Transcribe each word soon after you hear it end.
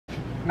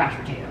mashed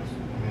potatoes.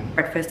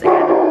 Breakfast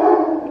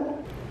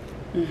again.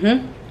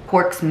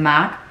 Cork's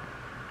mac.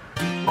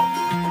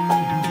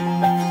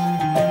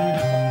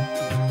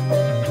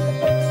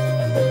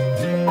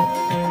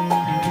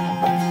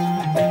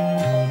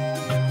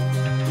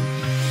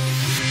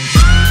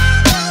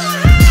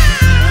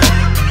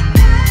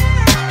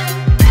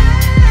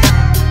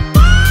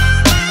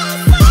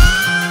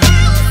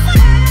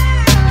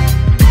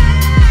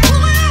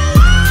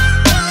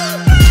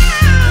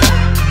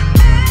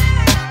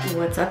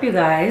 What's up, you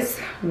guys?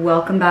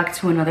 Welcome back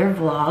to another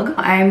vlog.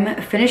 I'm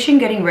finishing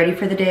getting ready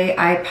for the day.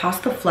 I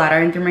passed the flat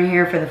iron through my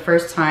hair for the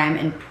first time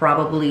in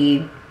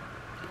probably,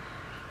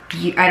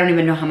 I don't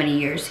even know how many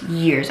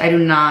years. I do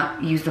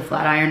not use the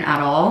flat iron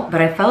at all,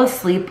 but I fell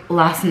asleep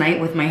last night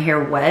with my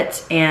hair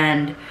wet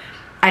and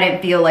I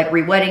didn't feel like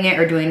re-wetting it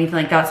or doing anything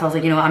like that. So I was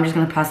like, you know what, I'm just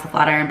gonna pass the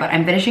flat iron, but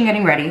I'm finishing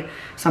getting ready.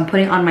 So I'm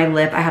putting on my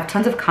lip. I have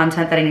tons of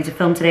content that I need to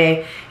film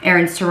today,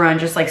 errands to run,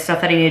 just like stuff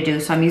that I need to do.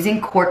 So I'm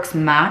using Cork's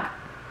Max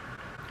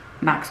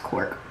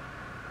Cork.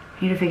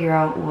 I need to figure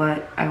out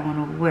what I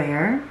want to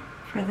wear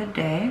for the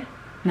day. And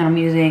then I'm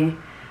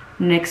using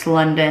NYX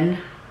London,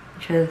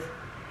 which is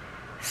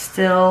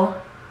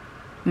still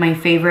my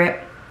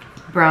favorite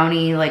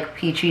brownie, like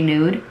peachy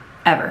nude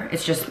ever.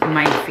 It's just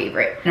my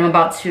favorite. And I'm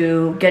about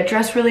to get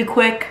dressed really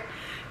quick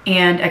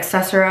and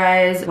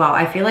accessorize. Wow,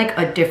 I feel like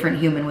a different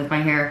human with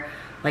my hair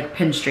like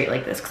pinned straight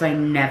like this because I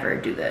never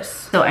do this.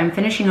 So I'm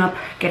finishing up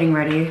getting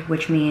ready,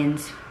 which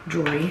means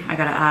jewelry. I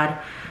gotta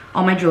add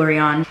all my jewelry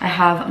on. I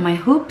have my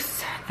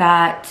hoops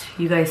that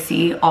you guys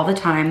see all the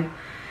time,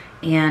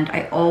 and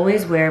I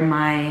always wear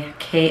my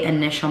K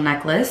initial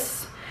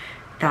necklace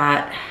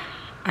that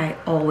I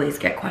always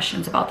get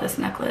questions about. This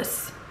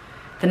necklace,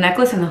 the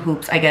necklace and the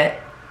hoops, I get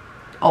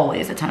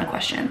always a ton of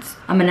questions.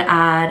 I'm gonna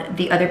add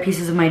the other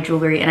pieces of my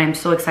jewelry, and I'm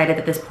so excited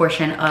that this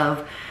portion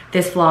of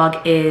this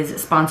vlog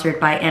is sponsored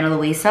by Ana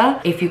Luisa.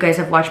 If you guys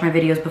have watched my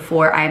videos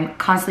before, I'm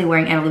constantly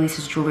wearing Ana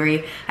Luisa's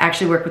jewelry. I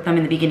actually worked with them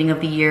in the beginning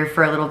of the year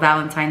for a little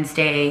Valentine's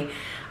Day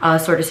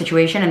sort of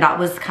situation, and that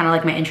was kind of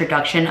like my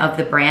introduction of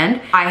the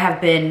brand. I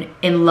have been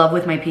in love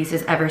with my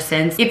pieces ever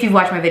since. If you've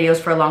watched my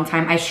videos for a long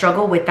time, I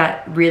struggle with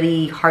that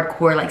really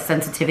hardcore like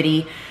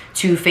sensitivity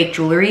to fake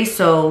jewelry.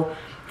 So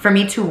for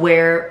me to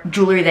wear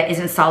jewelry that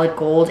isn't solid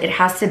gold, it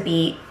has to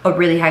be a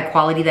really high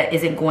quality that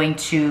isn't going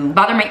to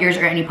bother my ears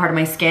or any part of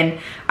my skin.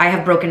 I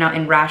have broken out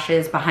in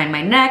rashes behind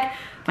my neck.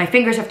 My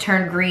fingers have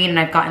turned green and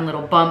I've gotten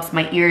little bumps.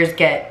 My ears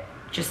get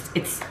just,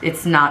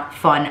 it's not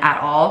fun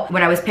at all.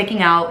 When I was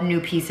picking out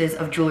new pieces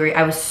of jewelry,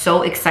 I was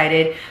so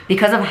excited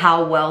because of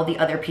how well the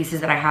other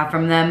pieces that I have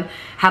from them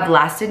have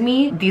lasted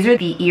me. These are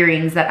the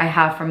earrings that I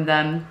have from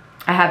them.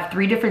 I have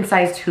 3 different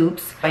sized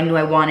hoops. I knew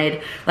I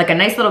wanted like a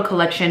nice little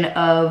collection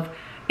of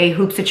a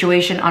hoop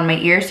situation on my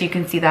ears, so you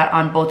can see that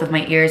on both of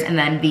my ears, and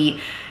then the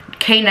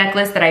K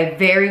necklace that I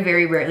very,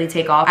 very rarely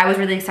take off. I was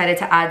really excited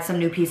to add some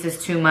new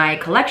pieces to my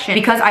collection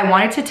because I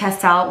wanted to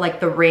test out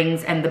like the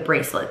rings and the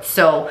bracelets.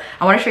 So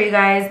I want to show you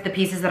guys the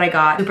pieces that I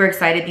got. Super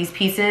excited. These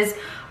pieces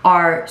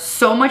are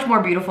so much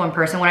more beautiful in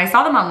person. When I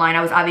saw them online,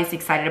 I was obviously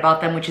excited about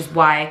them, which is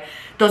why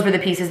those were the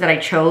pieces that I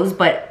chose,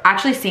 but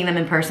actually seeing them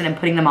in person and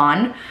putting them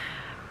on,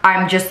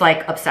 I'm just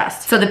like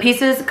obsessed. So the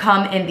pieces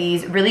come in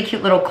these really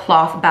cute little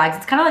cloth bags.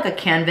 It's kind of like a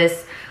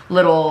canvas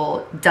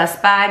little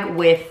dust bag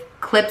with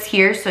clips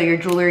here so your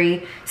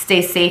jewelry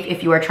stays safe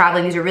if you are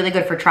traveling. These are really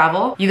good for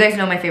travel. You guys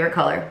know my favorite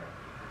color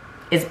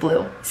is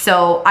blue.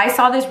 So I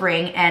saw this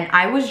ring and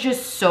I was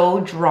just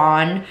so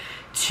drawn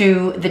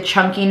to the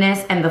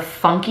chunkiness and the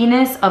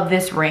funkiness of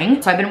this ring.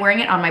 So I've been wearing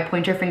it on my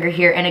pointer finger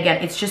here, and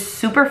again, it's just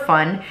super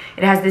fun.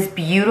 It has this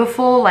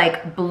beautiful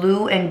like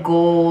blue and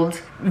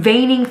gold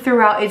veining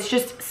throughout. It's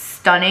just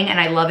stunning and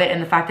I love it,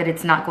 and the fact that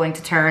it's not going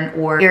to turn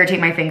or irritate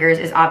my fingers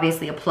is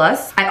obviously a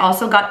plus. I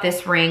also got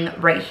this ring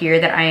right here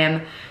that I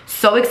am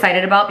so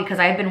excited about because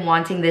I've been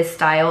wanting this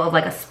style of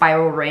like a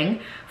spiral ring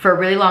for a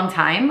really long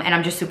time, and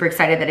I'm just super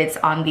excited that it's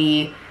on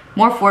the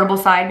more affordable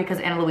side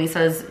because Ana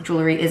Luisa's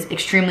jewelry is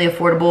extremely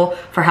affordable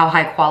for how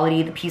high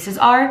quality the pieces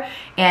are.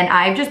 And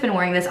I've just been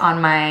wearing this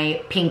on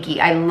my pinky.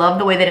 I love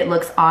the way that it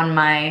looks on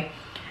my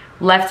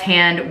left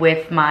hand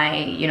with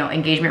my, you know,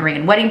 engagement ring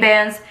and wedding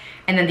bands.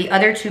 And then the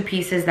other 2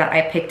 pieces that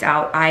I picked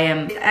out, I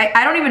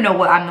don't even know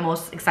what I'm the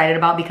most excited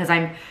about because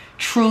I'm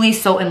truly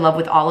so in love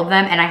with all of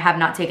them and I have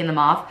not taken them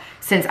off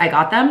since I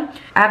got them.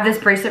 I have this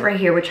bracelet right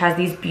here which has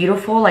these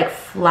beautiful like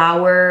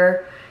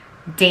flower,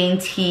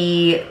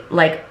 dainty,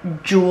 like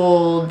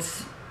jeweled,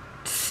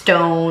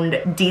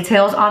 stoned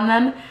details on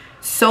them.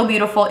 So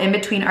beautiful in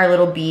between our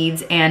little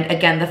beads, and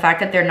again, the fact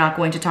that they're not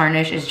going to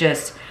tarnish is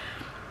just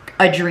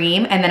a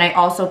dream. And then I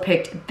also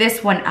picked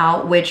this one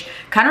out, which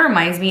kind of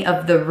reminds me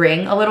of the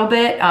ring a little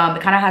bit. It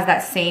kind of has that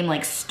same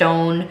like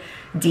stone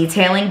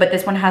detailing, but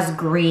this one has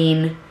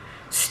green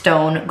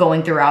stone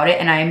going throughout it,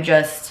 and I'm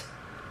just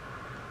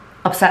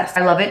obsessed.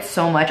 I love it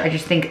so much. I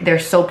just think they're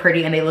so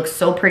pretty and they look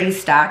so pretty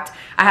stacked.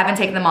 I haven't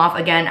taken them off.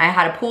 Again, I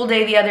had a pool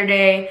day the other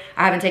day.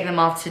 I haven't taken them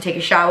off to take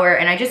a shower,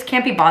 and I just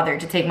can't be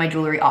bothered to take my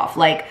jewelry off.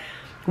 Like,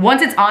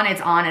 once it's on,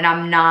 and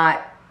I'm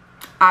not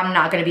I'm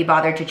not gonna be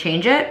bothered to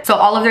change it. So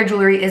all of their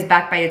jewelry is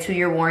backed by a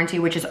 2-year warranty,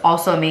 which is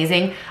also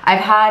amazing. I've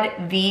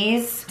had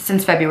these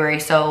since February,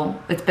 so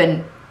it's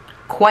been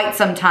quite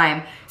some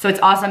time. So it's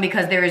awesome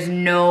because there is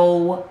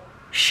no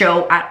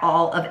show at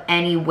all of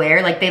any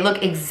wear. Like, they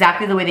look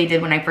exactly the way they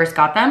did when I first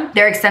got them.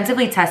 They're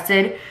extensively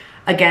tested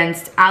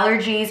against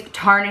allergies,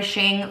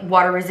 tarnishing,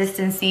 water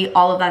resistancy,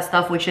 all of that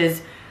stuff, which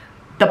is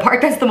the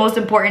part that's the most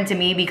important to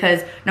me,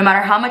 because no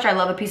matter how much I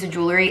love a piece of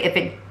jewelry, if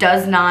it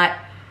does not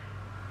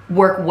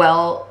work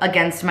well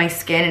against my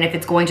skin and if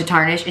it's going to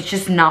tarnish, it's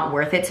just not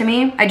worth it to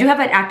me. I do have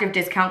an active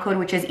discount code,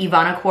 which is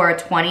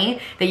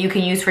IvanaCora20, that you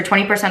can use for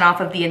 20%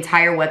 off of the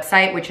entire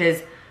website, which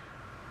is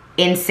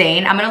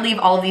insane. I'm gonna leave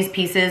all of these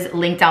pieces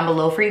linked down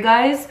below for you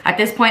guys. At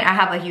this point, I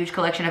have a huge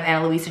collection of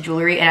Ana Luisa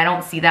jewelry, and I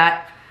don't see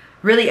that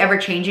really ever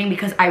changing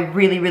because I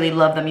really, really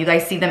love them. You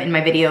guys see them in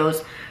my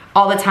videos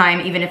all the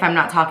time, even if I'm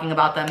not talking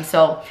about them.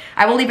 So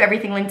I will leave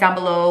everything linked down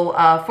below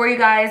for you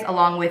guys,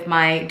 along with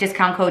my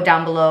discount code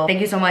down below.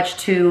 Thank you so much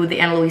to the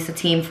Ana Luisa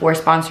team for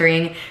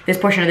sponsoring this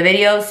portion of the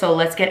video. So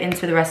let's get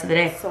into the rest of the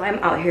day. So I'm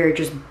out here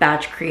just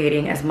batch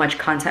creating as much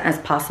content as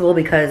possible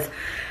because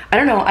I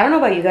don't know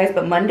about you guys,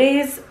 but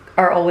Mondays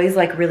are always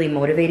like really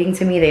motivating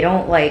to me. They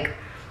don't like,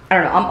 I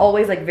don't know, I'm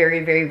always like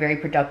very, very, very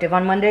productive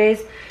on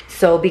Mondays.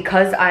 So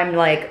because I'm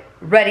like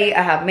ready,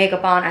 I have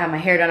makeup on, I have my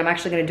hair done, I'm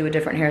actually gonna do a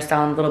different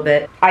hairstyle in a little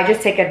bit. I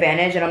just take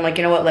advantage and I'm like,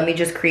 you know what, let me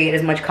just create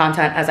as much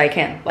content as I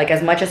can. Like,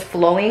 as much as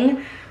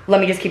flowing, let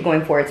me just keep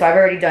going for it. So I've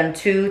already done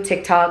 2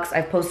 TikToks,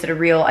 I've posted a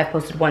reel, I've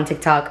posted 1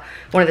 TikTok.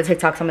 One of the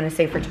TikToks I'm gonna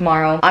save for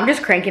tomorrow. I'm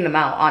just cranking them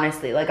out,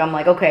 honestly. Like, I'm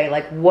like, okay,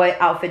 like what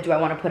outfit do I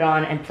wanna put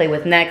on and play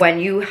with next? When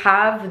you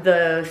have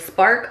the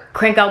spark,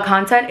 crank out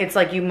content, it's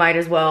like you might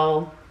as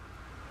well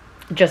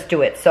just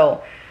do it.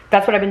 So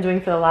that's what I've been doing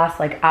for the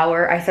last like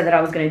hour. I said that I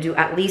was gonna do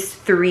at least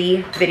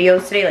 3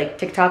 videos today, like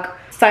TikTok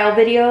style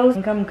videos. I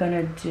think I'm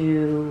gonna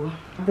do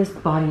this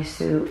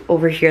bodysuit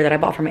over here that I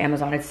bought from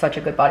Amazon. It's such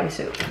a good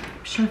bodysuit.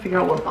 I'm just trying to figure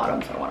out what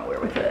bottoms I wanna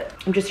wear with it.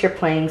 I'm just here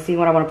playing, seeing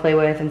what I wanna play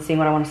with and seeing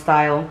what I wanna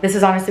style. This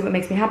is honestly what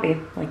makes me happy.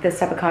 Like, this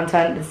type of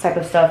content, this type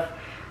of stuff,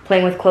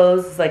 playing with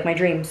clothes is like my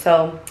dream.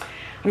 So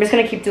I'm just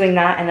gonna keep doing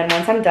that, and then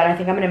once I'm done, I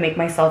think I'm gonna make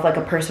myself like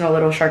a personal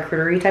little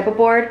charcuterie type of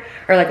board,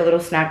 or like a little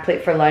snack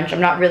plate for lunch.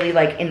 I'm not really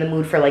like in the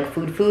mood for like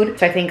food.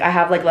 So I think I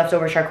have like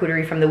leftover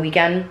charcuterie from the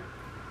weekend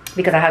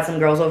because I had some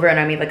girls over and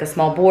I made like a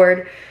small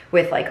board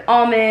with like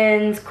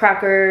almonds,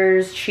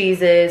 crackers,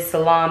 cheeses,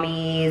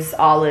 salamis,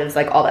 olives,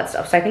 like all that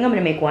stuff. So I think I'm gonna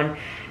make one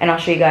and I'll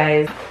show you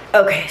guys.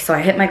 Okay, so I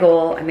hit my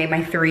goal. I made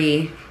my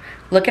 3.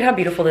 Look at how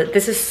beautiful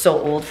this is. So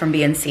old from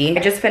BNC.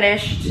 I just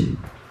finished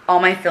all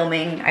my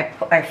filming.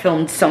 I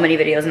filmed so many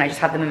videos and I just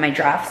have them in my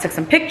drafts, took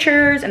some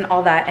pictures and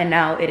all that, and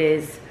now it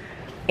is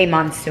a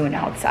monsoon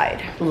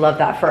outside. Love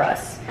that for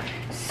us.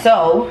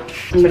 So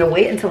I'm gonna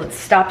wait until it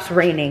stops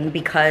raining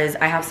because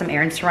I have some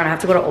errands to run. I have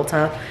to go to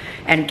Ulta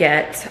and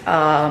get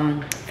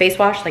face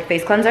wash, like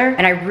face cleanser,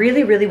 and I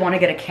really, really want to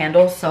get a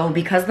candle. So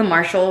because the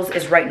Marshalls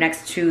is right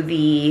next to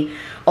the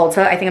Ulta,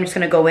 I think I'm just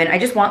gonna go in. I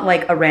just want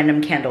like a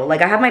random candle.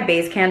 Like, I have my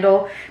base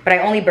candle, but I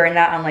only burn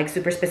that on like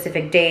super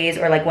specific days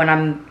or like when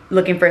I'm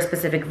looking for a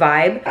specific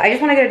vibe. I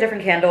just want to get a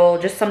different candle,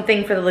 just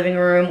something for the living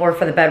room or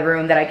for the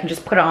bedroom that I can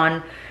just put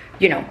on,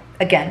 you know,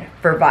 again,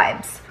 for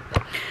vibes.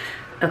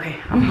 Okay,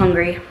 I'm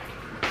hungry.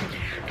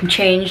 I'm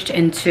changed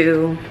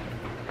into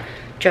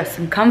just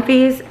some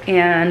comfies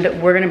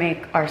and we're gonna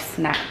make our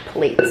snack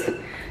plates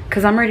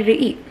because I'm ready to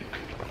eat.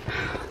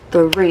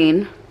 The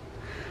rain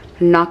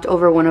knocked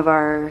over one of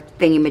our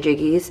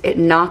thingy-majiggies. It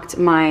knocked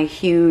my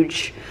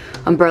huge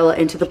umbrella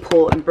into the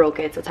pool and broke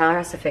it, so Tyler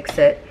has to fix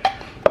it.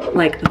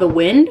 Like, the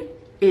wind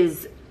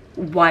is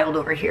wild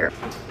over here.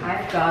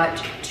 I've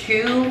got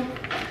 2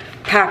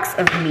 packs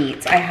of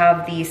meat. I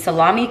have the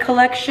salami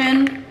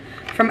collection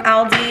from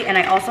Aldi, and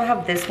I also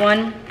have this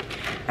one.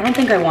 I don't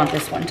think I want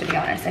this one, to be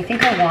honest. I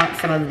think I want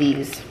some of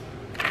these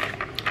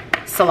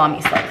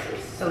salami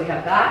slices. So we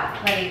have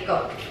that. Ready,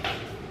 go.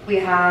 We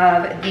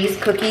have these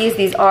cookies.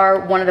 These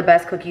are one of the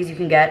best cookies you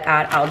can get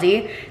at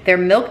Aldi. They're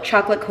milk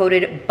chocolate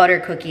coated butter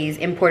cookies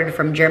imported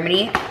from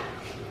Germany.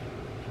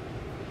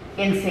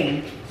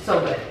 Insane,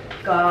 so good.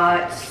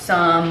 Got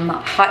some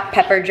hot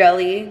pepper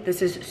jelly.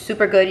 This is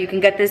super good. You can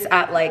get this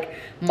at like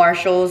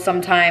Marshalls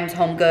sometimes,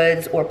 Home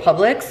Goods, or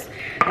Publix.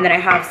 And then I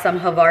have some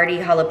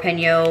Havarti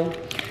jalapeno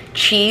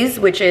cheese,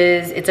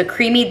 it's a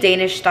creamy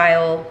Danish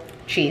style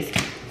cheese.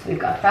 So we've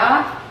got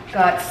that.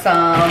 Got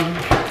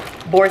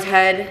some Boar's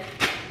Head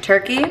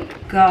turkey.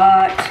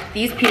 Got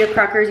these pita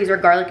crackers. These are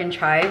garlic and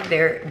chive.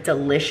 They're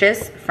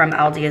delicious, from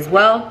Aldi as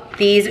well.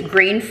 These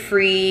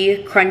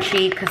grain-free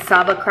crunchy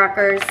cassava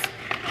crackers.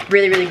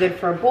 Really, really good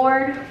for a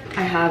board.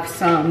 I have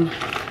some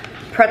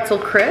pretzel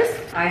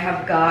crisps. I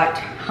have got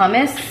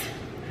hummus.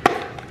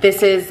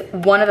 This is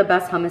one of the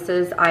best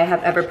hummuses I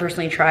have ever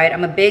personally tried.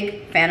 I'm a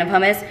big fan of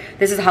hummus.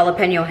 This is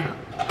jalapeno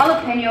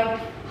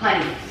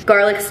honey.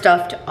 Garlic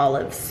stuffed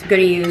olives. I'm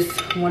gonna use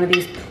one of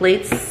these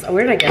plates. Oh,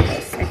 where did I get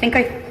this? I think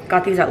I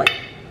got these at like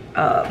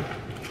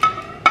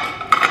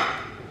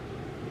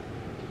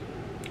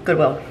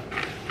Goodwill.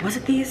 Was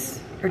it these?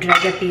 Or did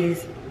I get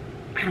these?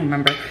 I don't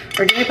remember.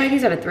 Or did I buy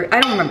these at a thrift? I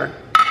don't remember.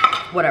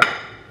 Whatever.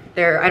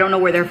 I don't know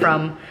where they're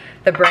from.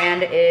 The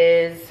brand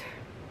is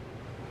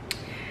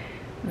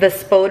the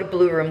Spode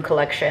Blue Room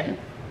Collection.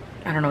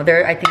 I don't know.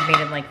 They're, I think, made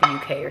in like the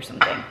UK or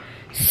something.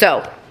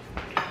 So,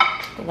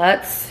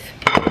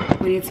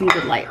 we need some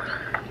good light.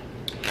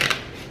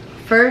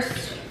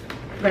 First,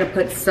 I'm gonna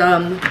put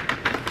a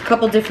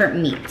couple different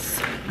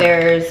meats.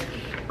 There's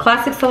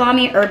classic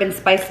salami, urban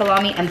spice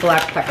salami, and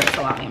black pepper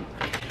salami.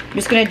 I'm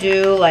just gonna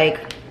do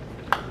like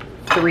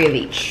 3 of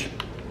each.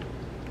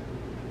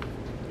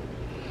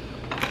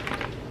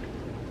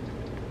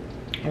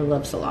 I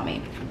love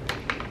salami.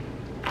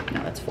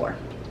 No, that's 4.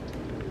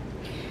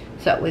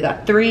 So we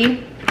got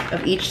 3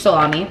 of each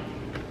salami.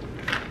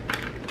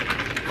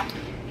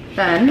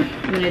 Then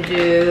I'm gonna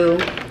do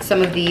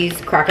some of these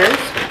crackers.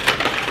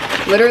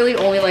 Literally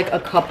only like a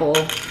couple,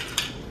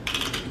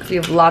 because we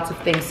have lots of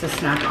things to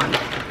snack on.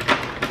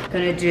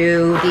 Gonna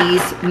do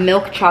these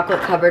milk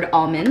chocolate covered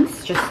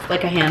almonds, just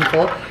like a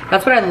handful.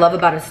 That's what I love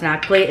about a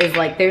snack plate, is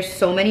like there's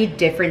so many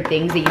different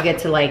things that you get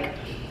to like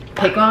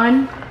pick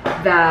on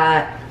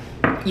that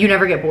you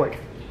never get bored.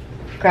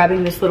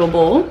 Grabbing this little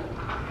bowl.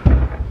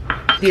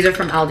 These are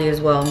from Aldi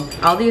as well.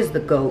 Aldi is the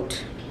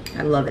GOAT.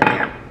 I love it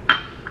there.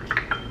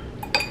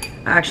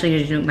 I actually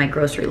need to do my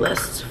grocery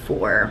list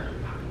for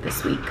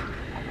this week.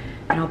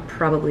 And I'll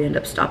probably end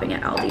up stopping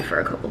at Aldi for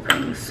a couple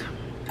things.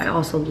 I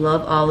also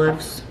love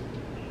olives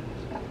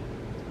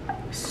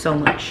so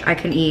much. I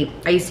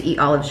used to eat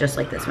olives just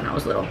like this when I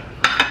was little.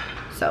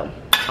 So,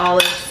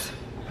 olives.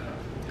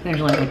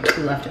 There's only like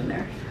 2 left in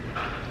there.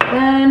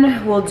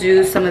 Then we'll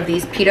do some of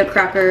these pita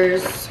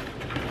crackers.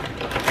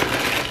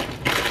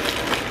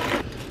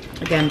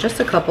 Again, just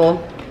a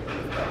couple.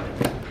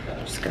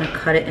 Just gonna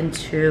cut it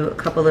into a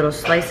couple little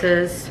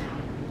slices.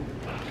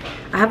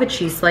 I have a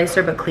cheese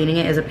slicer, but cleaning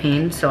it is a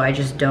pain, so I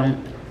just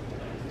don't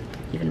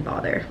even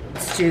bother.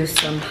 Let's do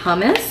some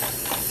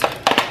hummus.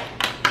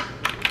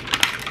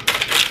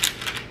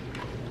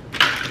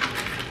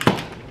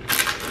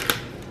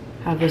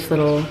 I have this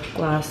little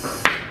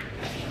glass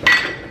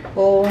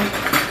bowl.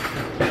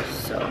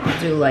 So I'll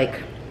do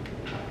like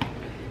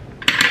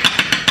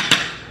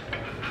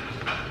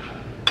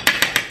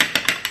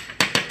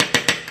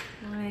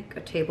a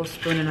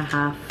tablespoon and a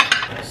half.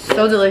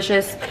 So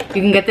delicious.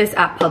 You can get this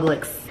at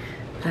Publix.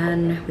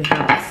 Then we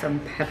have some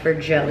pepper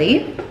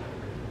jelly.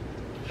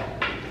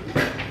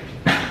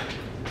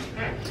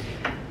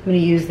 I'm gonna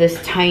use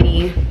this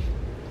tiny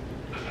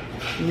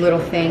little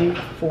thing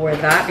for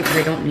that because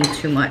I don't need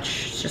too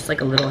much. It's just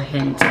like a little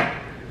hint.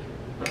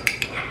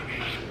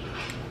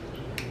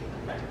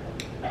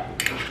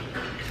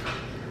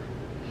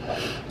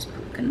 Just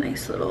put a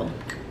nice little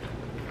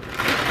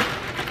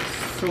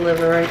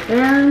sliver right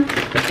there.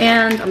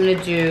 And I'm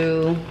gonna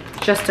do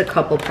just a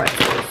couple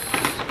pretzels.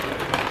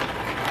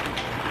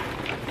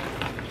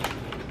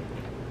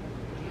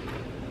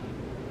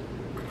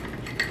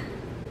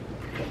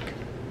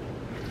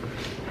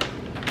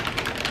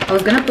 I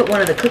was gonna put one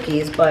of the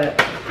cookies,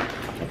 but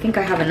I think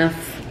I have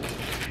enough.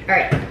 All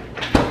right,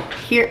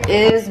 here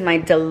is my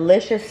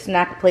delicious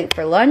snack plate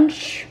for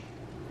lunch.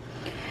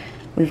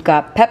 We've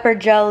got pepper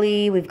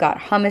jelly, we've got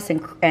hummus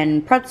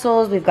and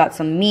pretzels, we've got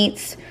some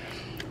meats,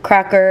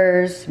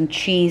 crackers, some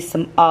cheese,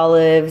 some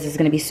olives. It's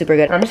gonna be super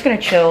good. I'm just gonna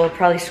chill,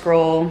 probably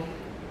scroll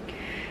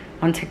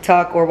on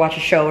TikTok or watch a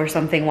show or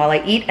something while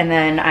I eat, and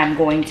then I'm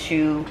going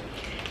to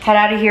head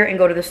out of here and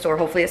go to the store.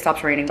 Hopefully it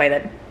stops raining by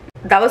then.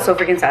 That was so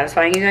freaking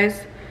satisfying, you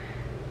guys.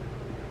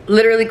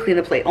 Literally clean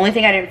the plate. Only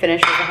thing I didn't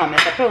finish was the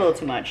hummus. I put a little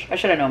too much. I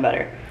should have known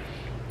better.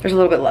 There's a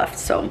little bit left,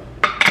 so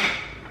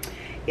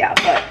yeah,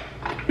 but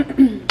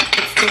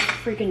it's still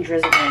freaking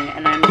drizzling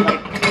and I'm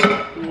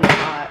like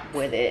not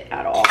with it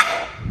at all.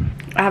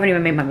 I haven't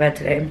even made my bed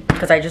today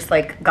because I just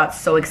like got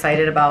so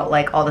excited about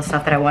like all the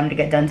stuff that I wanted to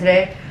get done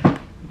today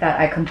that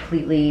I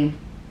completely,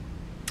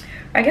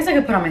 I guess I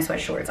could put on my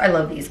sweat shorts. I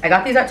love these. I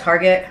got these at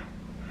Target.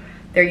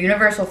 They're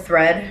universal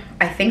thread.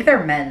 I think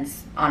they're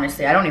men's,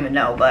 honestly. I don't even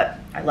know, but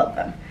I love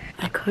them.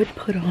 I could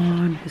put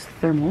on his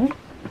thermal.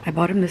 I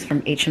bought him this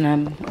from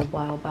H&M a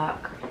while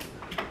back.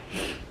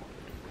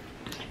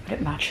 But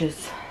it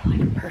matches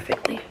like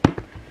perfectly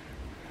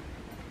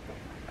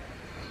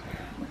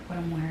with what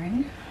I'm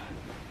wearing.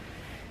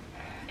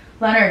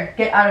 Leonard,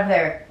 get out of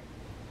there.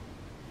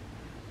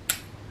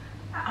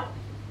 Ow.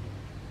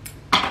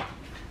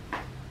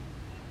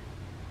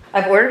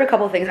 I've ordered a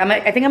couple things.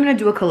 I think I'm gonna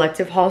do a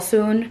collective haul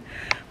soon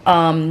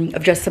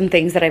of just some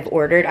things that I've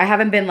ordered. I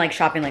haven't been like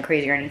shopping like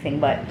crazy or anything,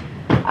 but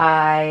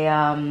I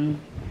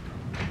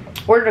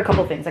ordered a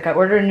couple things. Like I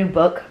ordered a new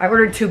book. I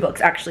ordered 2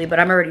 books actually, but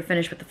I'm already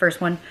finished with the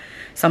first one.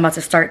 So I'm about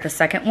to start the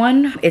second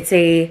one. It's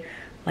a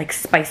like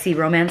spicy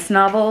romance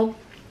novel.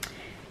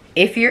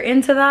 If you're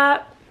into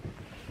that.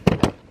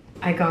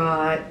 I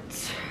got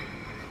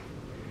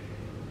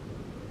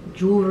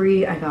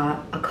jewelry. I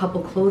got a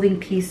couple clothing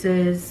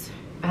pieces.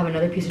 I have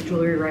another piece of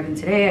jewelry arriving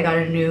today. I got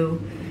a new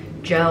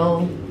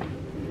gel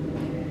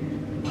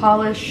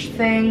polish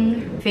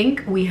thing. I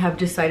think we have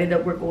decided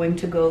that we're going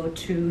to go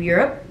to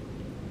Europe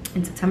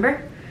in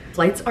September.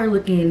 Flights are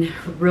looking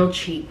real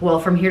cheap. Well,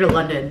 from here to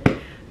London,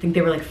 I think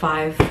they were like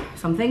 5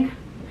 something.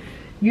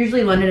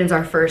 Usually London is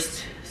our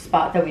first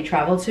spot that we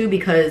travel to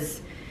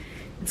because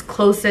it's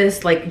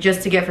closest, like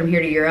just to get from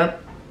here to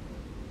Europe.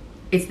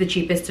 It's the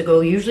cheapest to go,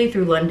 usually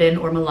through London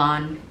or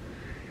Milan.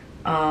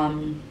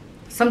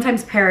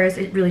 Sometimes Paris,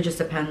 it really just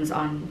depends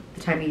on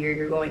the time of year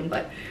you're going,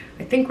 but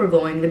I think we're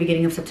going the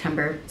beginning of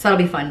September. So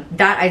that'll be fun.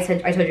 That I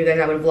told you guys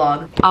I would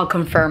vlog. I'll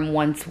confirm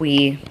once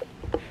we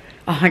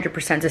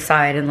 100%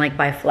 decide and like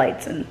buy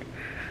flights and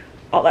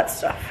all that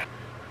stuff.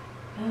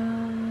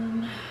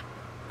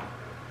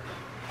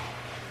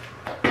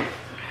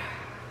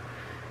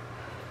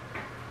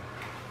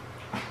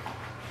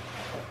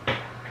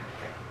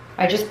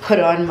 I just put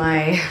on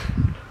my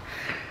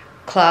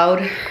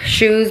cloud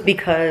shoes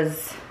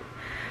because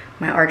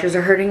my arches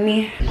are hurting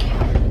me.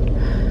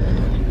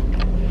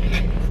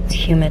 It's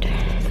humid.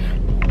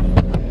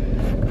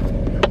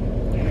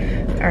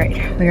 All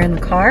right, we're in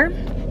the car.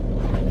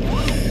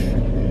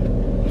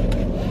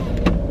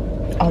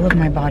 All of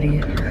my body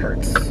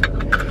hurts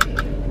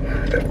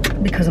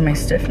because of my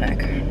stiff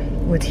neck.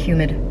 Oh, it's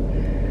humid.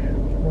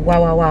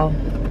 Wow, wow, wow.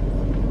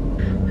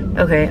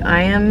 Okay,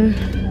 I am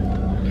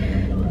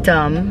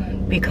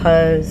dumb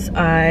because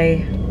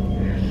I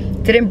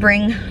didn't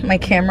bring my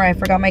camera. I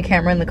forgot my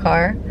camera in the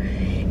car.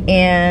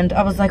 And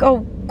I was like,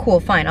 oh, cool,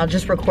 fine. I'll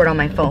just record on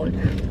my phone.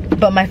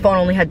 But my phone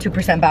only had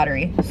 2%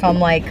 battery. So I'm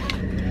like,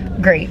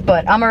 great.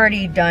 But I'm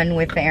already done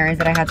with the errands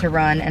that I had to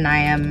run and I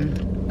am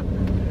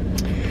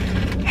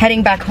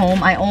heading back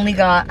home. I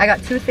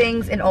got 2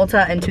 things in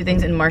Ulta and 2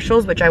 things in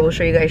Marshalls, which I will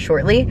show you guys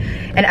shortly.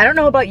 And I don't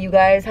know about you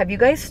guys. Have you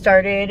guys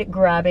started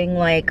grabbing,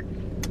 like,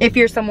 if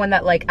you're someone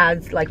that like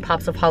adds like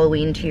pops of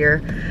Halloween to your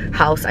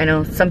house? I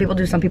know some people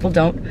do, some people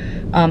don't.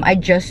 I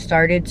just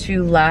started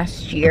to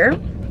last year.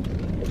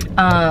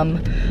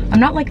 I'm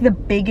not like the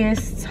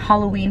biggest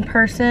Halloween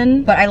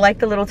person, but I like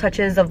the little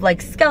touches of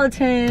like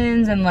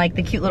skeletons and like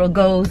the cute little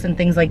ghosts and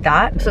things like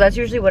that. So that's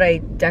usually what I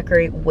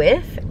decorate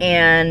with.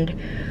 And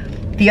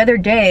the other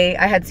day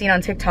I had seen on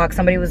TikTok,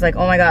 somebody was like,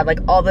 oh my God, like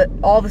all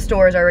the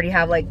stores already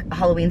have like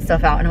Halloween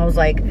stuff out. And I was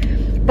like,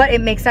 but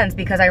it makes sense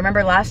because I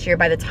remember last year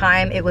by the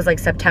time it was like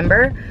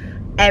September,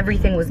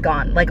 everything was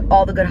gone. Like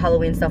all the good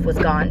Halloween stuff was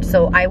gone.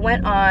 So I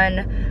went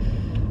on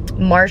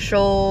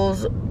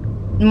Marshalls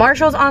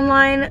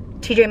online,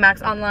 TJ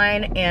Maxx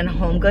online, and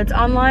HomeGoods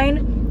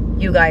online.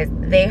 You guys,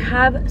 they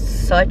have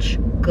such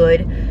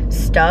good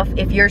stuff.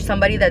 If you're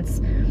somebody that's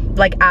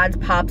like adds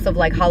pops of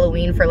like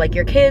Halloween for like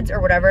your kids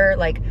or whatever,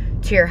 like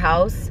to your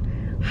house,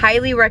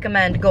 highly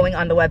recommend going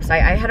on the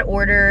website. I had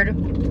ordered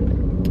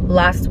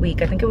last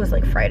week, I think it was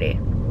like Friday.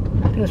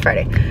 I think it was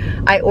Friday.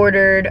 I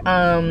ordered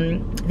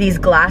these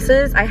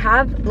glasses. I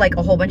have like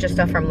a whole bunch of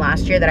stuff from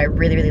last year that I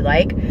really, really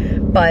like,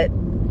 but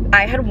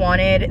I had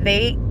wanted,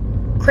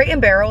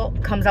 Crate & Barrel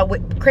comes out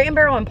with, Crate &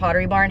 Barrel and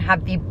Pottery Barn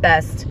have the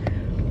best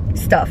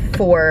stuff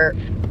for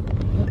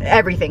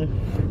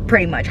everything,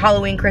 pretty much.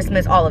 Halloween,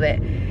 Christmas, all of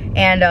it.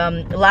 And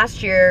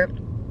last year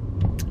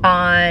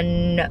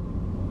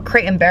on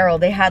Crate & Barrel,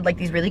 they had like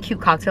these really cute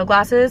cocktail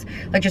glasses,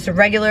 like just a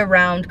regular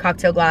round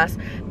cocktail glass,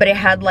 but it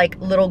had like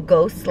little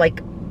ghosts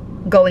like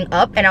going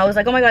up, and I was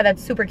like, oh my God,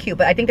 that's super cute.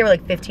 But I think they were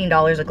like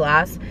 $15 a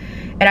glass,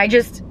 and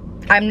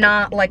I'm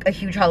not like a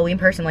huge Halloween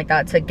person like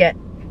that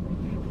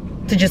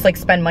to just like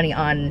spend money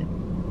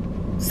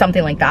on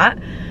something like that.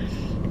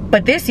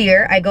 But this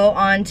year I go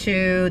on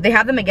to, they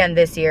have them again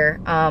this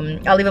year.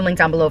 I'll leave a link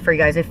down below for you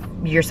guys if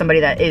you're somebody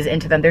that is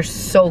into them. They're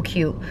so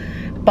cute.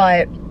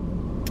 But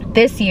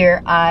this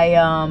year I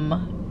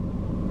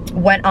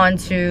went on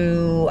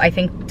to, I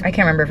can't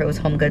remember if it was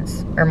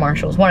HomeGoods or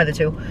Marshalls, one of the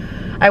two.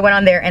 I went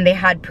on there and they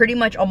had pretty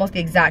much almost the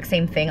exact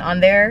same thing on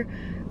there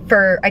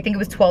for, I think it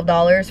was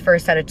 $12 for a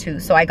set of 2.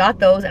 So I got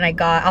those,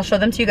 and I'll show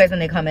them to you guys when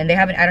they come in. They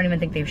haven't, I don't even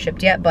think they've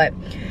shipped yet, but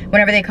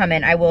whenever they come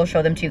in, I will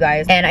show them to you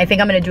guys. And I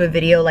think I'm gonna do a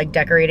video like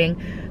decorating.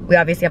 We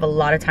obviously have a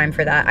lot of time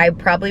for that. I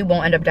probably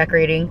won't end up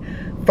decorating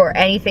for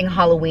anything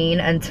Halloween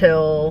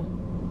until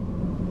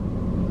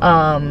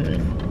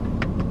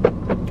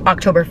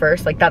October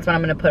 1st. Like that's when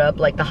I'm gonna put up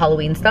like the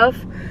Halloween stuff,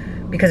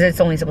 because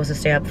it's only supposed to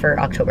stay up for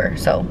October.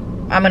 So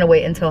I'm gonna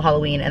wait until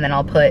Halloween and then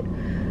I'll put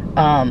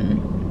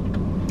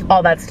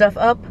all that stuff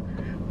up.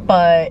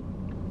 But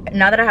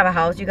now that I have a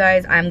house, you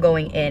guys, I'm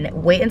going in.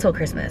 Wait until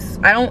Christmas.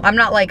 I'm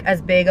not like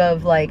as big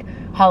of like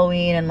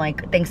Halloween and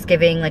like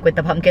Thanksgiving, like with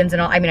the pumpkins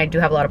and all. I mean, I do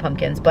have a lot of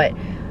pumpkins, but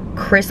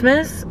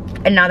Christmas,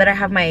 and now that I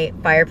have my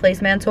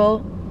fireplace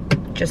mantle,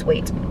 just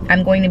wait.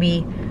 I'm going to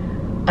be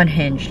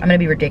unhinged. I'm gonna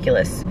be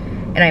ridiculous.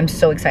 And I'm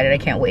so excited, I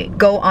can't wait.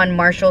 Go on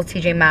Marshalls,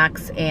 TJ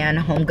Maxx, and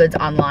HomeGoods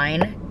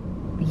online.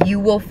 You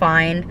will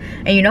find,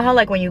 and you know how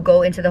like when you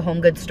go into the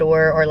HomeGoods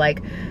store or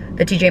like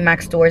the TJ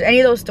Maxx stores, any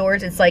of those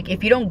stores, it's like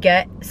if you don't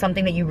get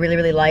something that you really,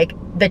 really like,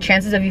 the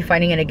chances of you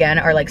finding it again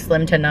are like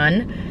slim to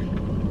none.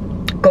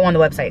 Go on the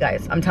website,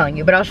 guys, I'm telling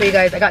you. But I'll show you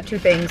guys. I got 2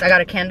 things. I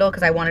got a candle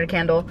because I wanted a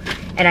candle,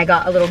 and I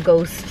got a little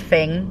ghost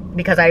thing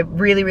because I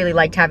really, really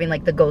liked having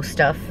like the ghost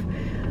stuff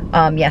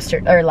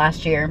yesterday or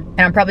last year,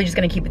 and I'm probably just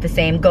gonna keep it the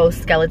same,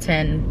 ghost,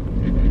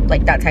 skeleton,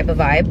 like that type of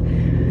vibe.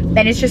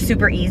 And it's just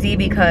super easy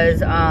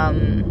because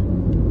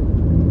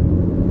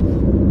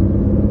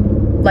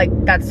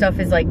like that stuff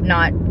is like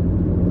not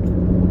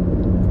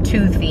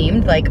too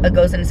themed. Like a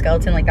ghost and a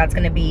skeleton, like that's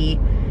gonna be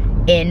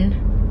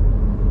in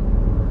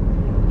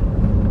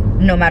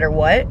no matter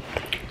what.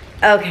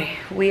 Okay,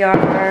 we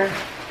are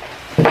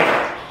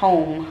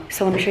home.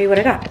 So let me show you what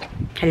I got.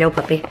 Hello,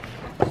 puppy.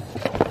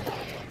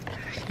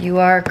 You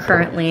are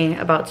currently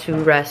about to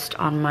rest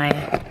on my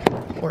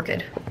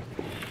orchid.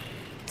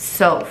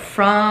 So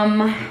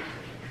from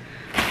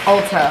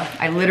Ulta,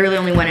 I literally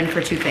only went in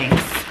for 2 things.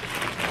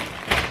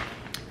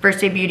 First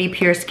Day Beauty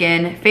Pure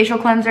Skin Facial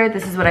Cleanser.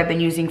 This is what I've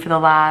been using for the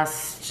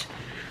last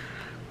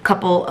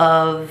couple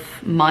of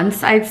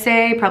months, I'd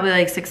say. Probably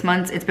like 6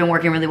 months. It's been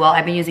working really well.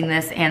 I've been using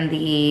this and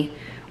the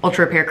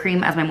Ultra Repair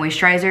Cream as my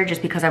moisturizer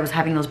just because I was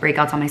having those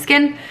breakouts on my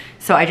skin.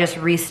 So I just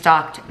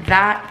restocked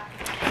that.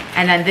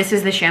 And then this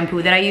is the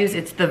shampoo that I use.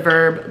 It's the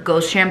Verb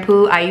Ghost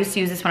Shampoo. I used to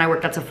use this when I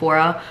worked at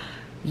Sephora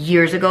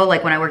years ago,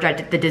 like when I worked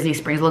at the Disney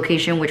Springs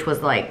location, which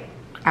was like,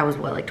 I was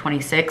what, like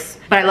 26?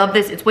 But I love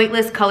this. It's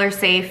weightless, color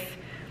safe,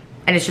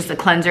 and it's just a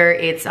cleanser.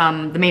 It's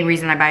the main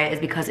reason I buy it is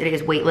because it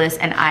is weightless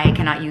and I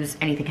cannot use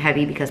anything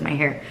heavy because my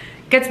hair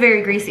gets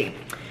very greasy.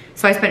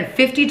 So I spent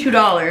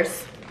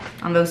 $52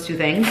 on those 2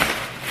 things.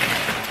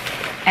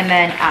 And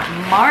then at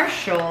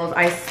Marshall's,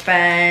 I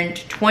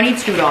spent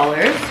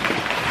 $22.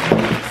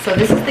 So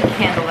this is the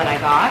candle that I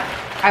got.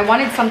 I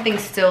wanted something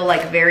still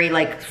like very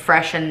like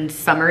fresh and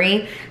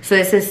summery. So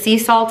this is sea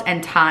salt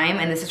and thyme,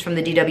 and this is from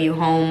the DW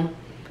Home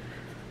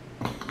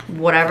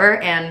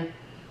whatever, and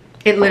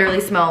it literally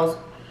smells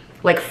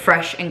like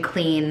fresh and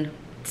clean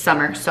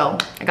summer. So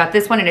I got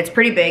this one and it's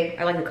pretty big.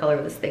 I like the color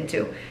of this thing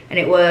too. And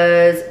it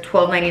was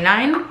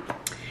 $12.99.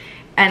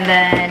 And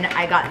then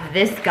I got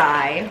this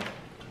guy.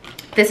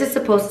 This is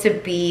supposed to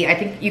be, I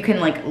think you can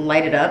like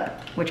light it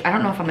up, which I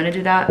don't know if I'm gonna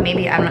do that.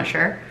 Maybe, I'm not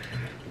sure.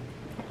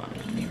 Hold on,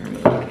 let me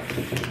remove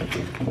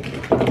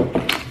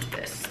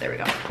this. There we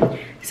go.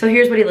 So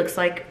here's what he looks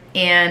like.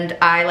 And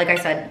like I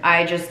said,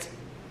 I just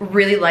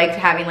really liked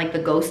having like the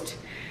ghost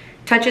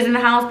touches in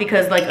the house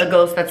because like a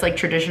ghost, that's like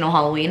traditional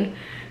Halloween.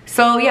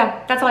 So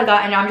yeah, that's all I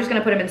got. And now I'm just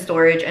gonna put him in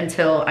storage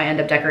until I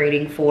end up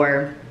decorating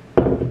for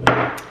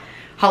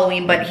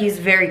Halloween, but he's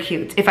very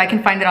cute. If I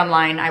can find it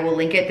online, I will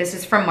link it. This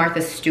is from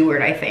Martha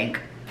Stewart, I think.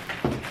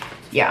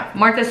 Yeah,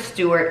 Martha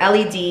Stewart,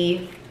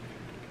 LED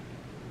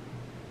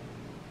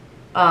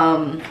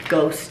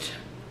ghost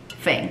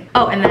thing.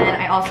 Oh, and then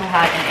I also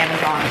had an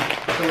Amazon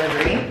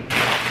delivery.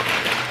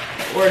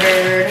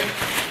 Ordered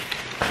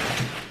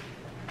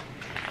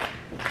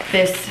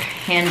this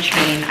hand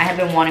chain. I have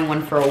been wanting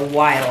one for a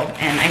while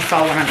and I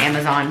saw one on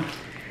Amazon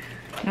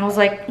and I was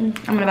like, I'm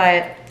gonna buy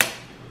it.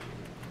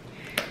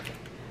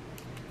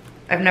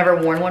 I've never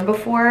worn one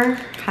before.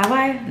 Have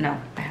I? No,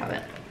 I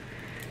haven't.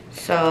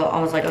 So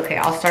I was like, okay,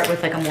 I'll start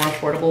with like a more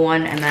affordable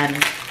one, and then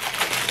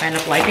if I end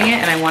up liking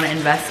it and I want to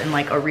invest in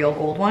like a real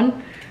gold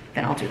one,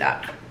 then I'll do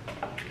that.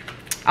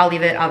 I'll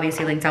leave it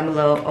obviously linked down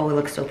below. Oh, it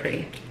looks so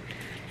pretty.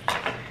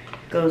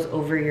 Goes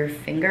over your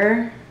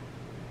finger.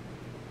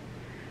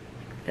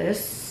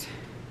 This.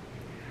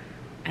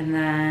 And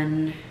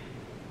then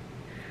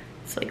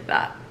it's like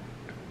that.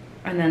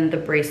 And then the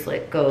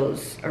bracelet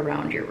goes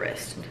around your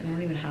wrist. I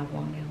don't even have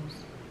long nails.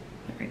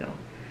 There we go.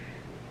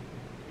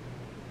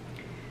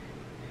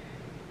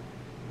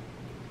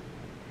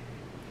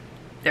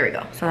 There we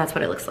go. So that's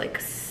what it looks like.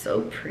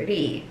 So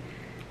pretty.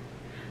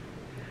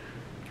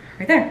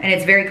 Right there. And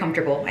it's very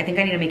comfortable. I think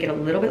I need to make it a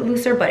little bit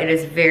looser, but it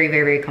is very,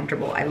 very, very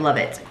comfortable. I love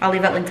it. I'll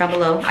leave that link down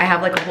below. I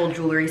have like a whole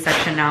jewelry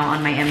section now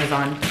on my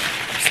Amazon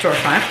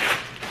storefront.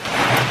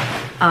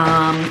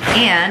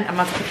 And I'm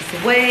about to put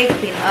this away,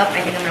 clean up.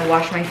 I think I'm gonna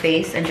wash my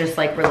face and just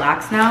like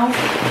relax now.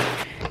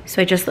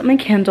 So I just lit my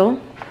candle,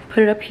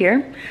 put it up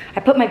here. I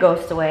put my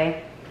ghost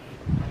away.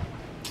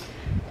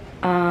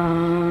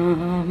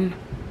 Let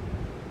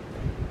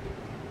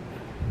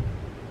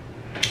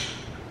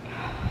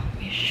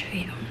me show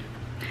you.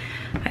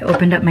 I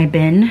opened up my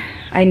bin.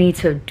 I need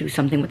to do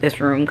something with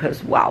this room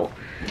because wow.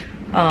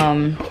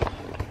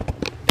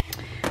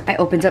 I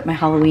opened up my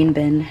Halloween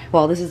bin.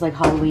 Well, this is like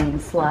Halloween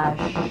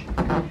slash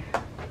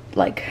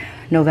like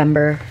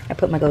November. I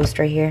put my ghost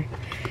right here.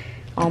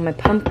 All my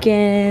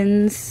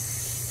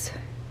pumpkins.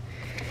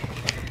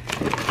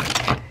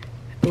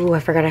 Ooh, I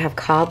forgot I have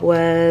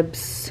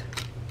cobwebs.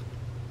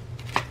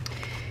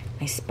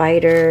 My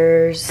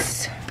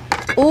spiders.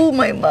 Oh,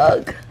 my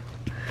mug.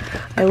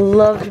 I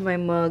loved my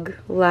mug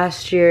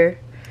last year.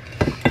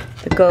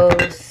 The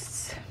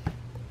ghosts.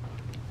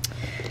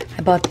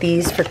 I bought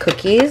these for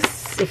cookies.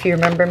 If you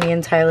remember me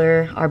and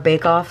Tyler, our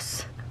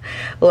bake-offs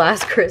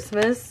last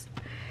Christmas.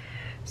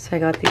 So I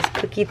got these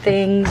cookie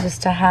things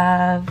just to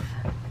have.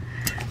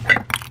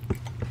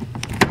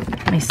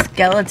 My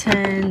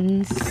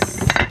skeletons.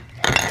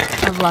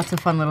 I have lots of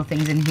fun little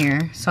things in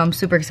here. So I'm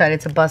super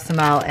excited to bust them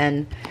out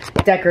and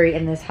decorate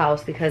in this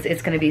house because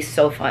it's gonna be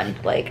so fun.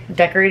 Like,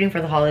 decorating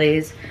for the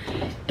holidays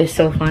is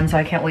so fun. So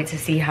I can't wait to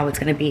see how it's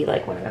gonna be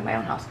like when I'm in my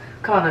own house.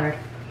 Come on, Leonard.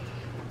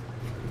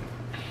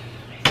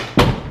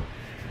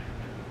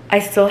 I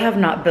still have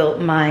not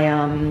built my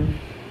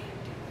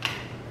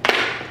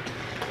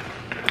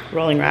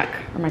rolling rack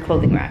or my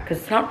clothing rack because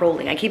it's not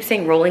rolling. I keep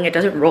saying rolling, it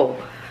doesn't roll.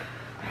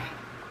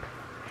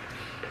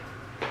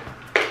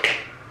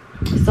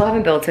 Still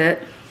haven't built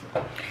it.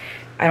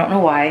 I don't know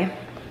why.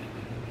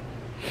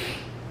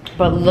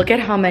 But look at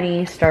how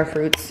many star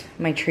fruits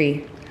my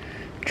tree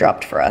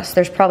dropped for us.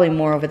 There's probably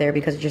more over there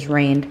because it just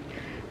rained.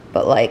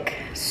 But like,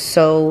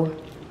 so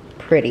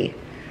pretty.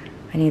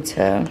 I need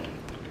to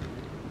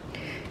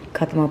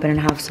cut them open and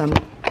have some.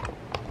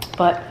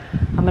 But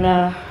I'm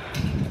gonna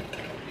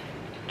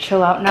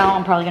chill out now.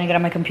 I'm probably gonna get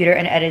on my computer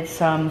and edit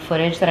some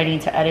footage that I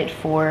need to edit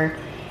for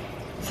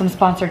some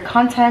sponsored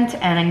content,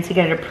 and I need to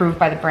get it approved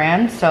by the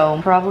brand. So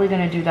I'm probably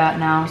gonna do that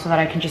now so that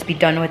I can just be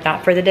done with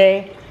that for the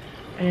day.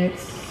 And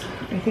it's,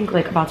 I think,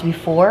 like about to be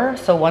 4.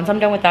 So once I'm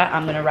done with that,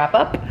 I'm gonna wrap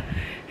up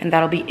and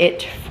that'll be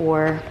it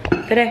for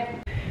the day.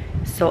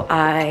 So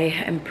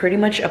I am pretty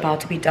much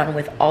about to be done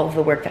with all of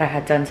the work that I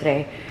had done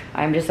today.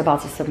 I'm just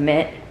about to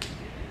submit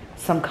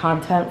some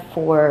content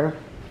for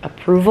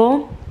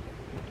approval.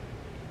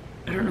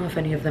 I don't know if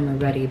any of them are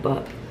ready,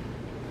 but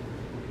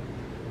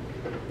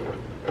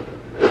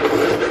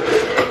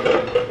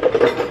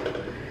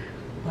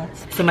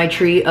so my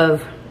tree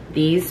of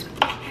these,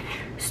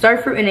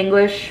 starfruit in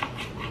English,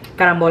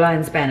 carambola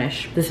in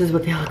Spanish. This is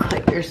what they look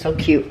like. They're so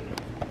cute.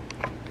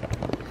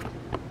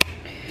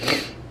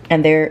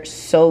 And they're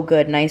so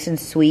good, nice and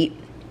sweet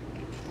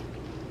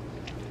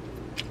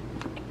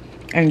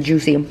and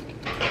juicy.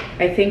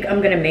 I think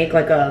I'm gonna make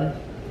like a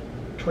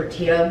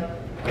tortilla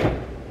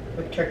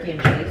with turkey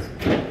and cheese.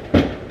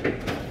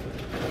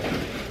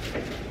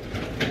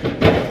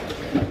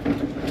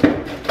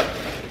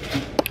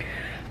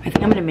 I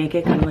think I'm gonna make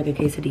it kind of like a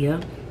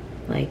quesadilla.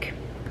 Like,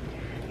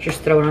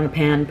 just throw it on the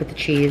pan, put the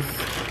cheese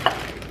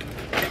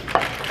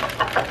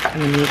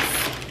and the meats.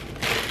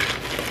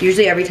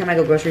 Usually every time I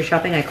go grocery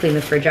shopping, I clean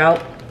the fridge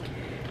out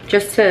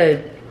just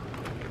to,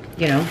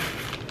 you know,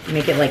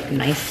 make it like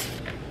nice.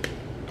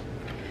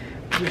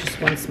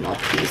 Just one small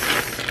piece.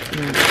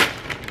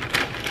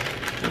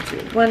 I'll do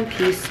 1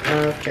 piece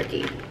of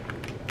turkey.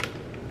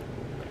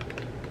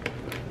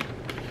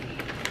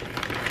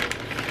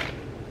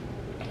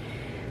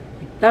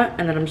 Like that,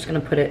 and then I'm just gonna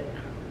put it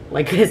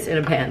like this in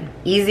a pan.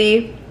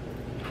 Easy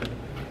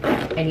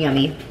and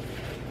yummy.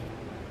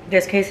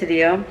 This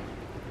quesadilla,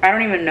 I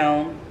don't even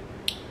know.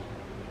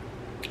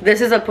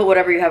 This is a put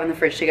whatever you have in the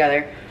fridge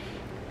together.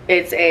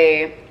 It's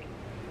a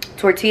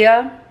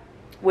tortilla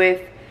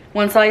with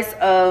 1 slice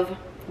of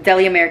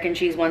deli American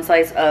cheese, 1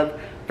 slice of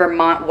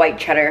Vermont white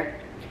cheddar,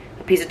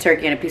 a piece of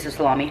turkey, and a piece of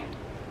salami.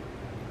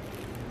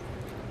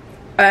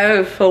 That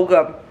is so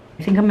good.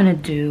 I think I'm gonna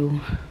do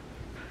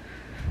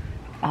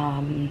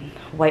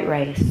white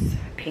rice,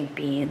 pink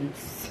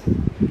beans.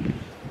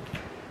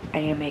 I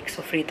need to make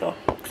sofrito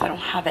because I don't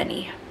have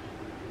any.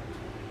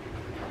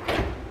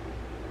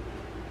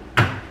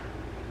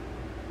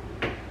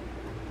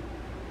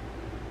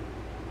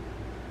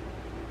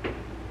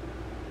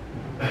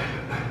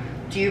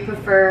 Do you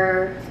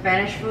prefer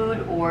Spanish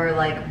food or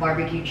like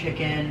barbecue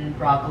chicken,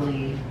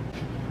 broccoli,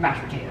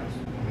 mashed potatoes?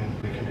 I mean,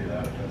 we can do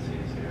that if that's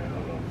easier. I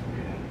don't know if we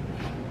can.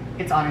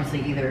 It's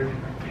honestly either,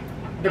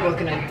 they're both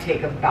gonna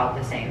take about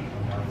the same.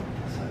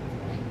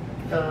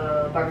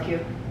 The barbecue.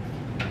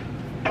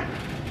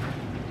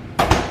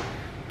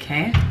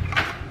 Okay.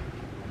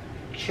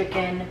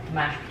 Chicken,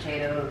 mashed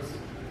potatoes,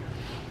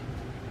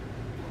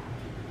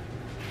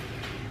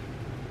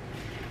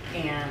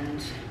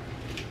 and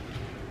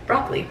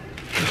broccoli.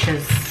 Which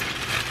is,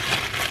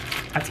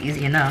 that's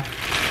easy enough.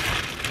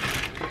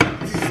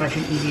 This is such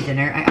an easy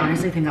dinner. I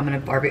honestly think I'm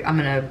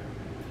gonna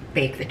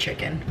bake the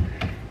chicken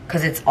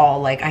because it's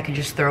all like, I can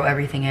just throw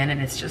everything in and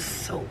it's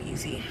just so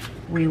easy.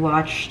 We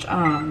watched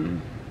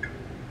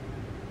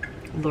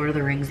Lord of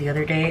the Rings the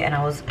other day and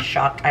I was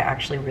shocked. I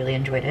actually really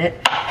enjoyed it.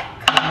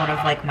 One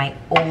of like my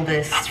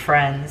oldest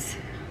friends,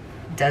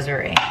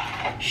 Desiree,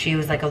 she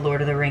was like a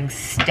Lord of the Rings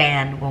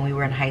stan when we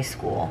were in high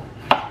school.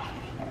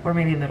 Or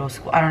maybe middle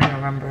school, I don't even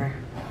remember.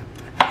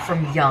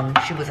 From young,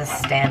 she was a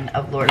stan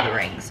of Lord of the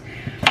Rings.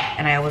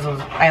 And I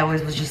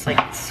always was just like,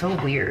 it's so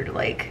weird,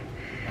 like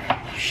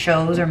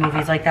shows or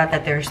movies like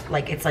that there's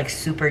like, it's like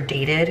super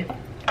dated.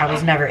 I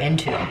was never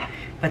into.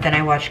 But then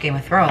I watched Game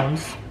of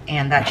Thrones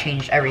and that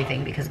changed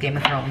everything because Game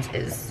of Thrones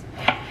is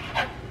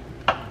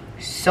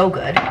so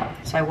good.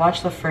 So I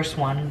watched the first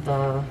one,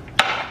 I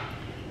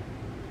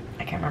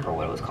can't remember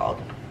what it was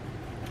called.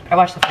 I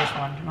watched the first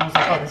one and I was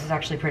like, oh, this is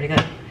actually pretty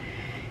good.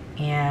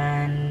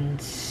 And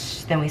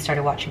then we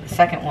started watching the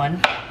second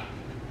one.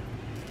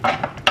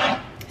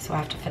 So I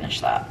have to finish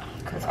that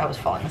because I was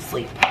falling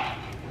asleep.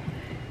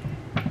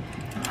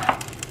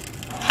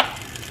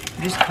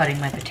 I'm just cutting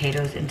my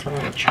potatoes into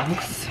little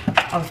chunks.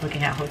 I was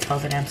looking at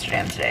hotels in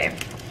Amsterdam today.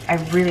 I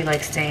really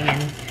like staying in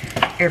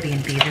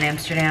Airbnbs in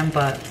Amsterdam,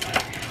 but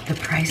the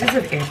prices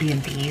of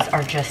Airbnbs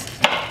are just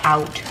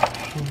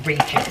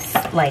outrageous.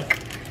 Like,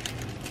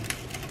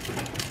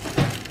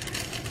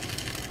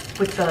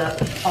 with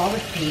all the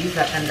fees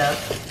that end up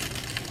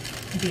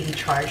being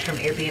charged from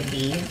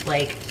Airbnb,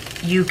 like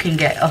you can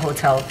get a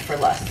hotel for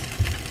less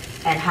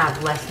and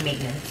have less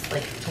maintenance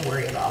like to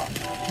worry about.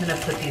 I'm gonna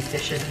put these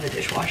dishes in the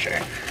dishwasher,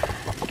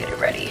 get it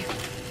ready.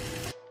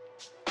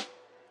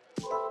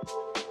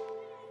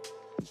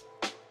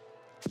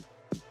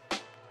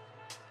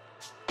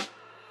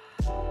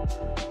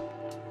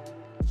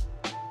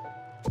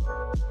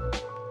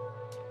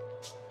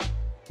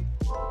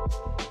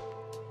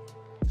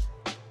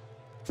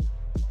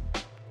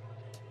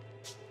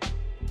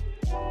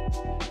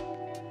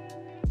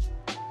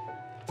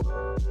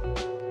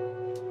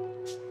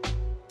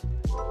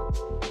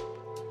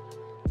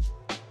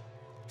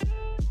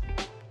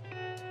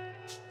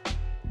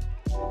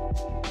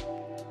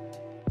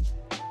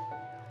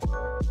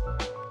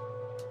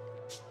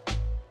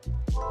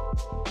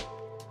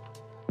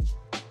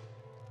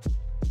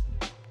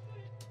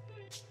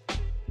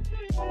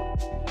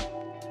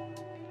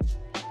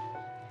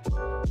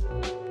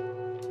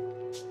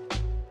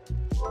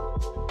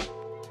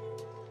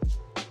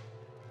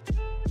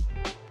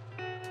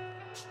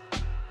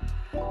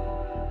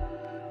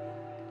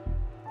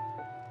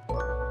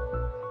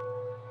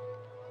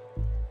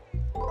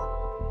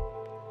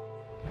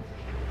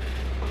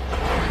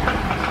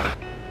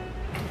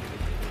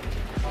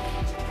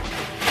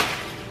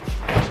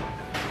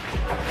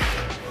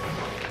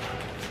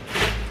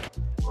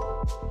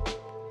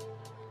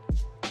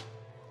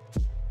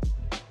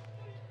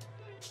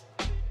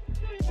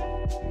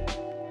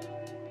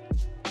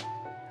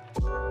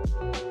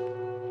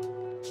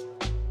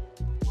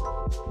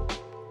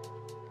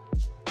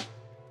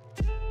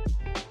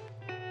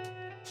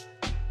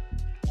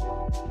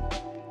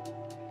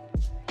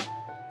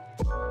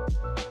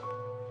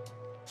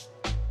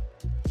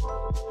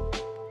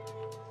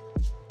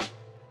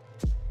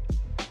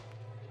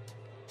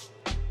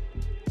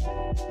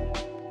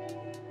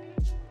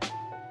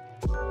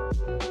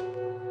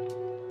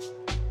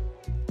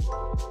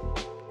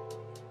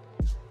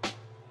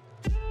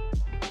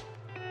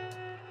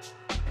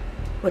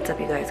 What's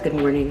up, you guys? Good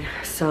morning.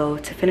 So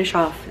to finish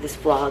off this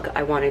vlog,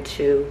 I wanted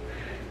to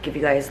give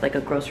you guys like a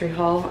grocery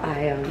haul.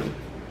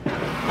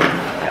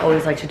 I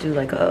always like to do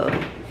like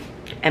a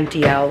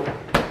empty out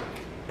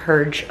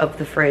purge of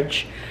the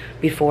fridge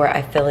before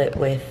I fill it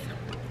with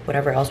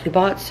whatever else we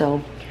bought.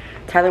 So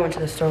Tyler went to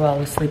the store while I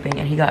was sleeping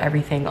and he got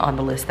everything on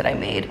the list that I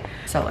made.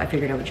 So I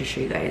figured I would just show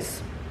you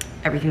guys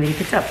everything that he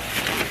picked up.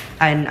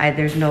 And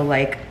there's no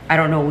like, I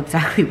don't know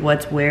exactly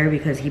what's where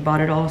because he bought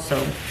it all.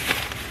 So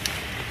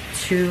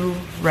 2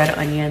 red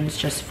onions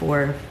just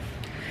for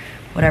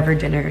whatever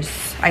dinners.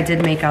 I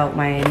did make out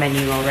my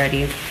menu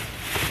already.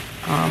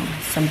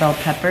 Some bell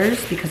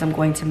peppers because I'm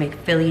going to make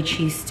Philly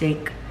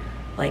cheesesteak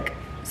like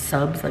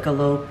subs, like a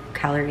low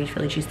calorie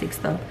Philly cheesesteak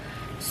sub.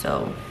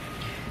 So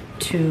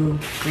 2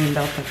 green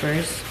bell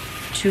peppers,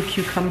 2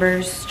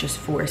 cucumbers just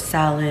for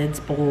salads,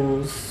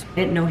 bowls. I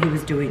didn't know he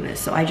was doing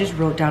this, so I just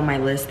wrote down my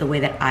list the way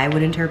that I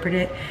would interpret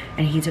it,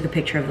 and he took a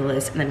picture of the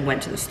list and then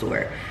went to the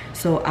store.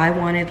 So I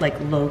wanted like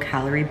low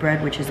calorie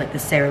bread, which is like the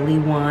Sara Lee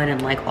one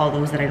and like all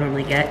those that I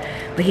normally get,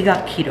 but he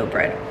got keto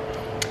bread,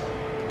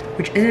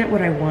 which isn't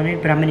what I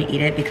wanted, but I'm gonna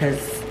eat it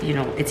because, you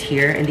know, it's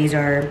here. And these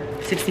are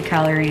 60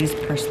 calories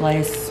per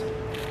slice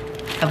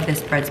of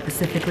this bread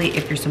specifically.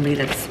 If you're somebody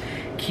that's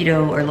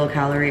keto or low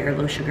calorie or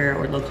low sugar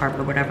or low carb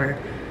or whatever,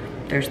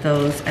 there's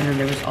those. And then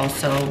there was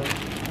also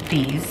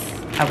these.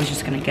 I was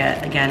just gonna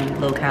get, again,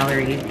 low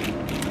calorie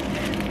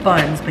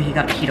buns, but he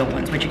got keto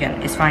ones, which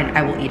again is fine.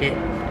 I will eat it.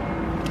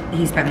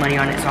 He spent money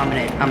on it, so I'm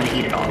gonna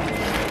eat it all.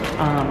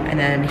 And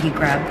then he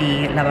grabbed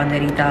the La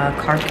Banderita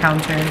carb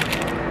counter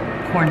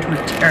corn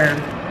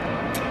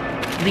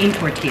lean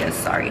tortillas,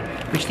 sorry,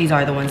 which these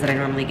are the ones that I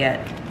normally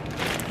get.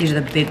 These are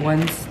the big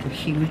ones, they're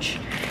huge.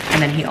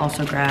 And then he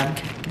also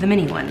grabbed the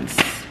mini ones.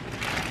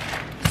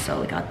 So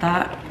we got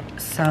that.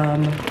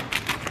 Some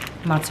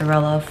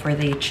mozzarella for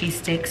the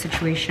cheesesteak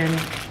situation,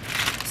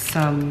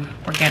 some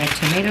organic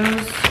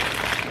tomatoes,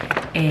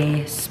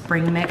 a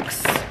spring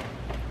mix.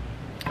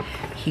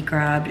 He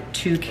grabbed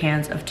 2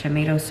 cans of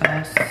tomato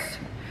sauce,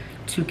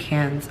 2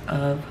 cans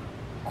of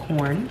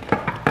corn,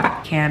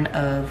 can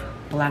of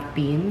black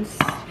beans.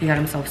 He got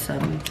himself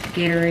some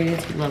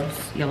Gatorades. He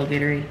loves yellow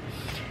Gatorade.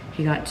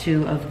 He got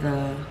 2 of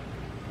the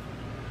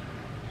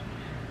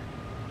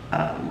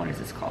what is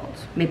this called?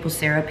 Maple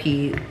syrup.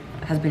 He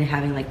has been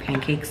having like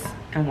pancakes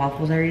and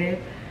waffles every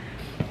day.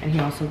 And he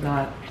also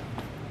got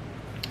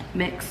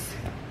mix,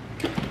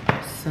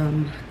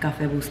 some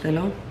Café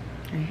Bustelo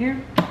right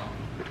here,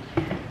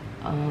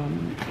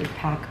 a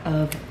pack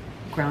of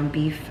ground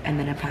beef, and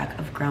then a pack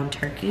of ground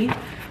turkey,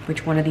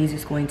 which one of these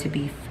is going to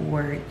be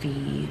for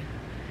the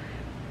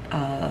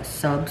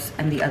subs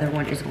and the other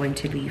one is going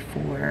to be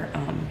for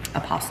a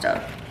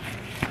pasta.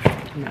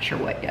 I'm not sure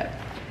what yet.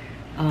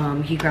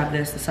 He grabbed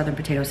this, the southern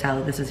potato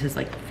salad. This is his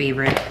like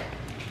favorite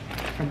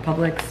from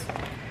Publix.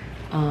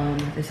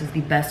 This is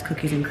the best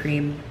cookies and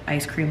cream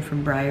ice cream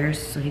from Breyers,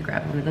 so he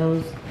grabbed one of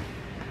those.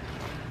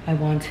 I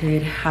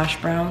wanted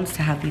hash browns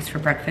to have these for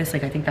breakfast.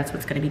 Like, I think that's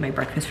what's gonna be my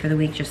breakfast for the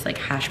week, just like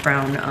hash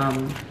brown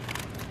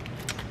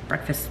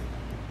breakfast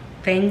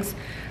things.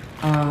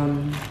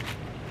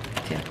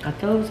 yeah, got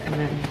those, and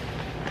then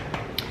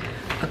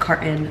a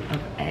carton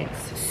of eggs.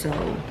 So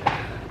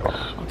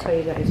I'll tell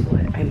you guys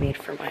what I made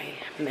for my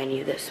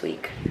menu this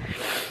week.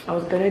 I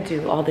was gonna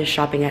do all this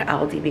shopping at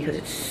Aldi because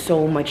it's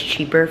so much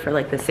cheaper for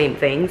like the same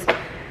things,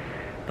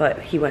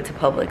 but he went to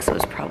Publix, so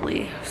it's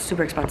probably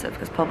super expensive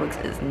because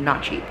Publix is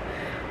not cheap.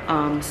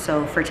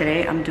 So for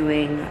today, I'm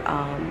doing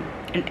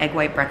an egg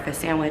white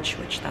breakfast sandwich,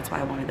 which that's why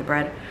I wanted the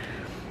bread.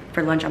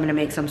 For lunch, I'm gonna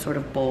make some sort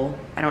of bowl.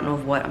 I don't know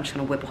of what, I'm just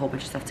gonna whip a whole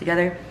bunch of stuff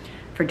together.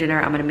 For dinner,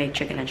 I'm gonna make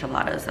chicken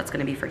enchiladas. That's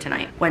gonna be for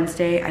tonight.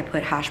 Wednesday, I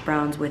put hash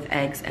browns with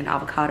eggs and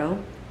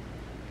avocado.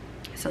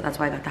 So that's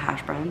why I got the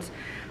hash browns.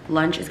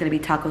 Lunch is gonna be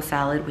taco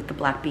salad with the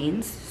black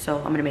beans. So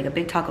I'm gonna make a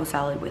big taco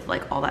salad with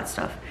like all that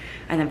stuff.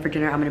 And then for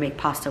dinner, I'm gonna make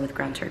pasta with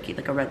ground turkey,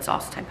 like a red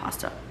sauce type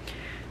pasta.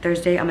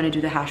 Thursday, I'm gonna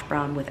do the hash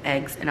brown with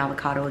eggs and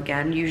avocado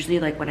again. Usually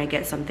like when I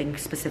get something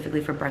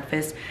specifically for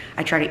breakfast,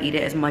 I try to eat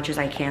it as much as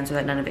I can so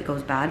that none of it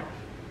goes bad.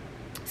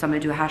 So I'm gonna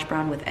do a hash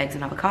brown with eggs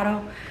and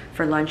avocado.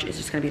 For lunch, it's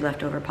just gonna be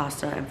leftover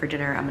pasta. And for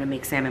dinner, I'm gonna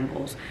make salmon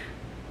bowls.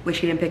 Wish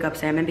he didn't pick up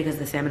salmon because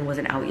the salmon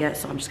wasn't out yet,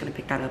 so I'm just gonna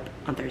pick that up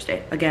on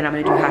Thursday. Again, I'm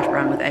gonna do a hash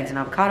brown with eggs and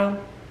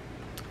avocado.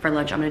 For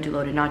lunch, I'm gonna do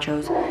loaded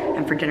nachos.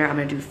 And for dinner, I'm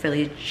gonna do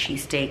Philly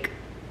cheesesteak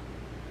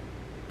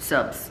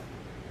subs.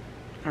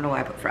 I don't know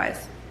why I put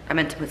fries. I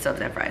meant to put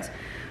subs and fries.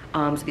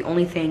 So the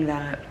only thing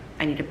that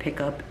I need to pick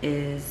up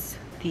is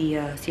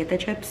the siete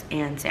chips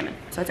and salmon.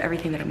 So that's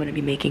everything that I'm gonna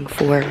be making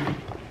for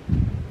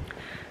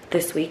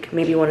this week.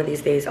 Maybe one of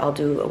these days I'll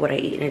do what I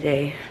eat in a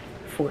day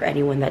for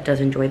anyone that does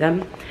enjoy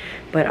them.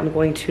 But I'm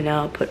going to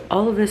now put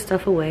all of this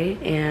stuff away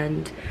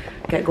and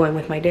get going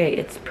with my day.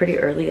 It's pretty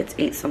early, it's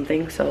 8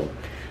 something, so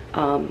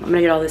I'm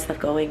gonna get all this stuff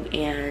going,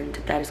 and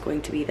that is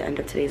going to be the end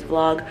of today's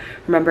vlog.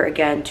 Remember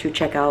again to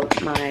check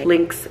out my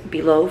links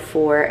below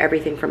for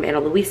everything from Ana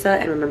Luisa,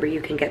 and remember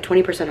you can get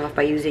 20% off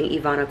by using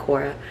Ivana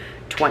Cora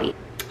 20.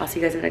 I'll see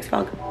you guys in the next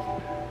vlog.